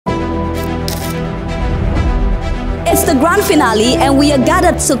It's the grand finale and we are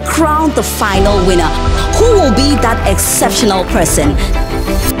gathered to crown the final winner. Who will be that exceptional person?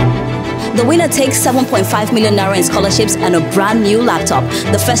 The winner takes 7.5 million naira in scholarships and a brand new laptop.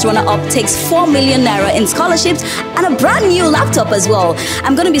 The first runner-up takes 4 million naira in scholarships and a brand new laptop as well.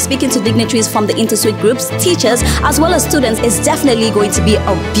 I'm going to be speaking to dignitaries from the Interswitch groups, teachers, as well as students. It's definitely going to be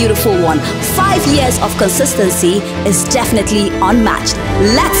a beautiful one. 5 years of consistency is definitely unmatched.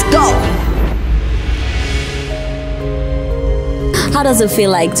 Let's go! How does it feel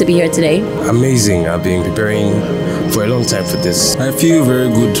like to be here today? Amazing. I've been preparing for a long time for this. I feel very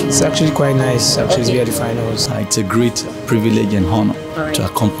good. It's actually quite nice to be at the finals. It's a great privilege and honor to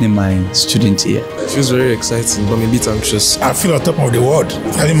accompany my student here. It feels very exciting, but I'm a bit anxious. I feel on top of the world,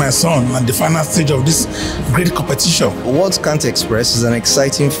 having my son at the final stage of this great competition. Words can't express is an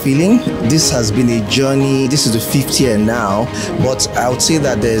exciting feeling. This has been a journey. This is the 5th year now, but I would say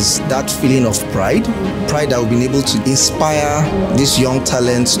that there's that feeling of pride that we've been able to inspire these young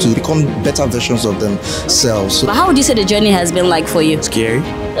talents to become better versions of themselves. But how would you say the journey has been like for you? Scary.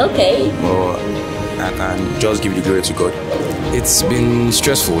 Okay. But I can just give the glory to God. It's been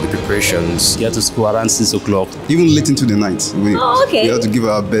stressful, the preparations. Get to school around 6 o'clock. Even late into the night. We have to give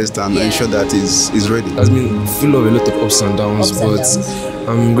our best and ensure that it's ready. It has been full of a lot of ups and downs,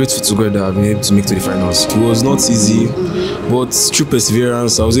 I'm grateful to God that I've been able to make to the finals. It was not easy, but through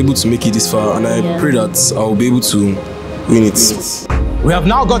perseverance, I was able to make it this far, and I pray that I'll be able to win it. We have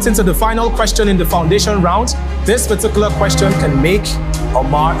now got into the final question in the foundation round. This particular question can make or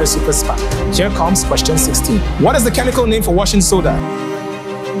mar a super SPAK. Here comes question 16. What is the chemical name for washing soda?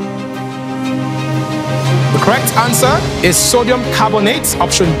 The correct answer is sodium carbonate,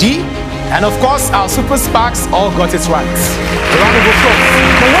 option D. And of course, our super SPAKs all got it right. A round of applause.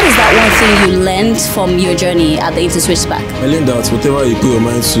 But what is that one thing you learned from your journey at the InterswitchSPAK? I learned that whatever you put your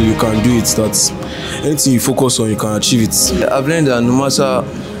mind to, you can do it. That anything you focus on, you can achieve it. I've learned that no matter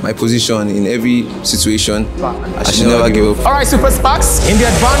my position in every situation, I should never give up. All right, super SPAKs, in the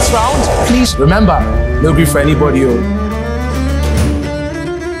advanced round, please remember, no grief for anybody.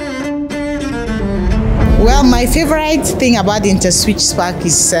 Well, my favorite thing about the InterswitchSPAK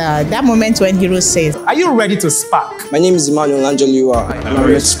is that moment when Hero says, "Are you ready to SPAK?" My name is Emmanuel Angeliwa. I'm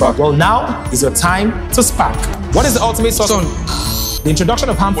ready to SPAK. Well, now is your time to SPAK. What is the ultimate source? The introduction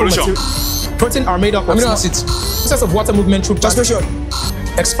of harmful materials. Protein are made up of amino acids. Process of water movement through transpiration.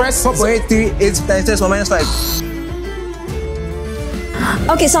 Express 4.838 times 10 to the minus 5.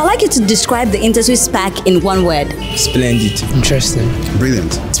 Okay, so I'd like you to describe the InterswitchSPAK in one word. Splendid. Interesting.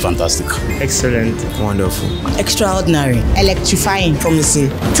 Brilliant. It's fantastic. Excellent. Wonderful. extraordinary, electrifying, Promising.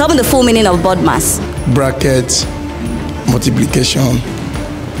 Tell me the full meaning of board mass. Bracket, multiplication.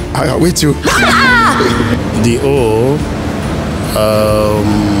 I wait you. The O,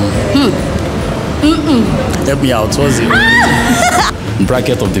 help me out, what's it?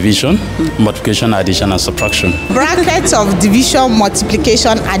 Bracket of division, multiplication, addition, and subtraction. brackets of division,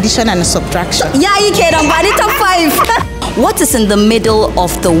 multiplication, addition, and subtraction. Yeah, you can. I'm by the top 5. What is in the middle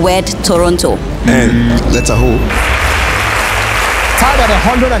of the word Toronto? And letter O. Tied at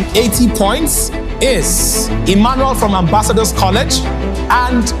 180 points is Emmanuel from Ambassadors College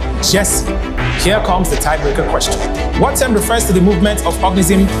and Jesse. Here comes the tiebreaker question. What term refers to the movement of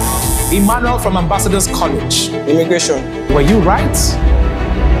organism? Emmanuel from Ambassadors College. Immigration. Were you right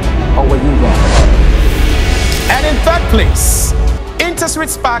or were you wrong? And in third place,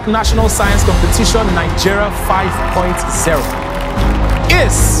 InterswitchSPAK National Science Competition Nigeria 5.0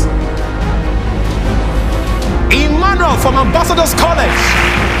 is Emmanuel from Ambassadors College.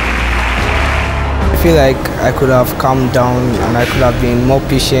 I feel like I could have calmed down and I could have been more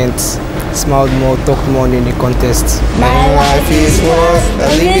patient, smiled more, talked more in the contest. My life is worth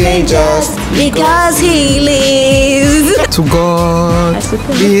living just because he lives. To God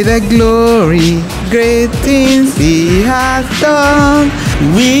be the glory, great things he has done.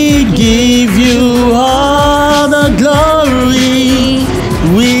 We give you all the glory.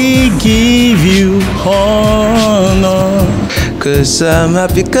 We give you honor. 'Cause I'm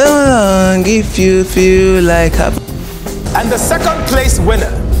happy, come along if you feel like happy. And the second place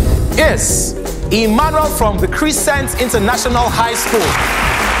winner is Emmanuel from the Crescent International High School.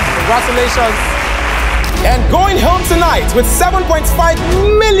 Congratulations. And going home tonight with 7.5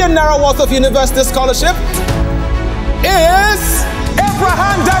 million naira worth of university scholarship is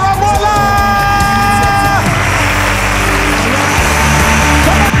Abraham Darabola.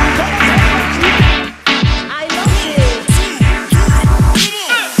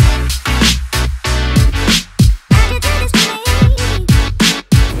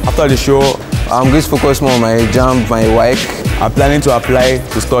 After the show, I'm going to focus more on my JAMB, my WAEC. I'm planning to apply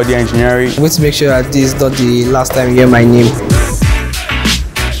to study engineering. I'm going to make sure that this is not the last time you hear my name.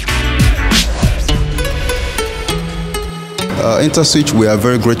 IntersWitch, we are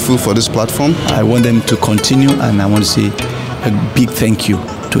very grateful for this platform. I want them to continue, and I want to say a big thank you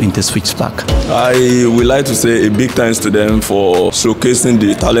to InterswitchSPAK. I would like to say a big thanks to them for showcasing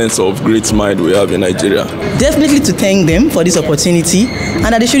the talents of great minds we have in Nigeria. Definitely to thank them for this opportunity, and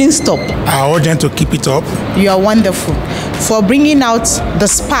that they shouldn't stop. I urge them to keep it up. You are wonderful for bringing out the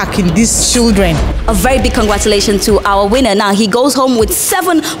spark in these children. A very big congratulations to our winner. Now he goes home with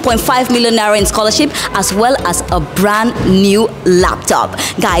 7.5 million naira in scholarship as well as a brand new laptop.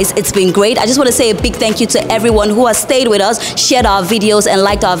 Guys, it's been great. I just want to say a big thank you to everyone who has stayed with us, shared our videos and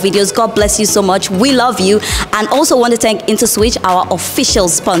liked our videos. God bless you so much. We love you. And also want to thank IntersWitch, our official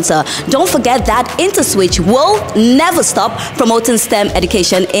sponsor. Don't forget that IntersWitch will never stop promoting STEM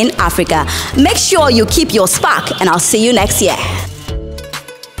education in Africa. Make sure you keep your spark, and I'll see you next year.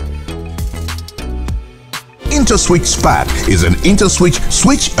 InterswitchSPAK is an IntersWitch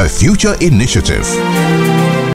Switch a Future initiative.